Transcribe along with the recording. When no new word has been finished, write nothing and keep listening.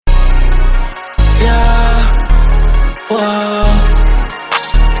Whoa,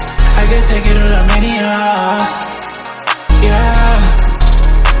 I can take it to Luvmania. Yeah,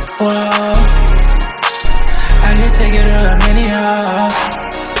 whoa, I can take it to Luvmania.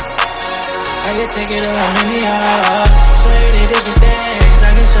 I can take it to Luvmania. Show you the different things.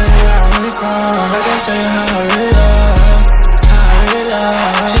 I can show you where I'm really from. I can show you how I really love, how I really love.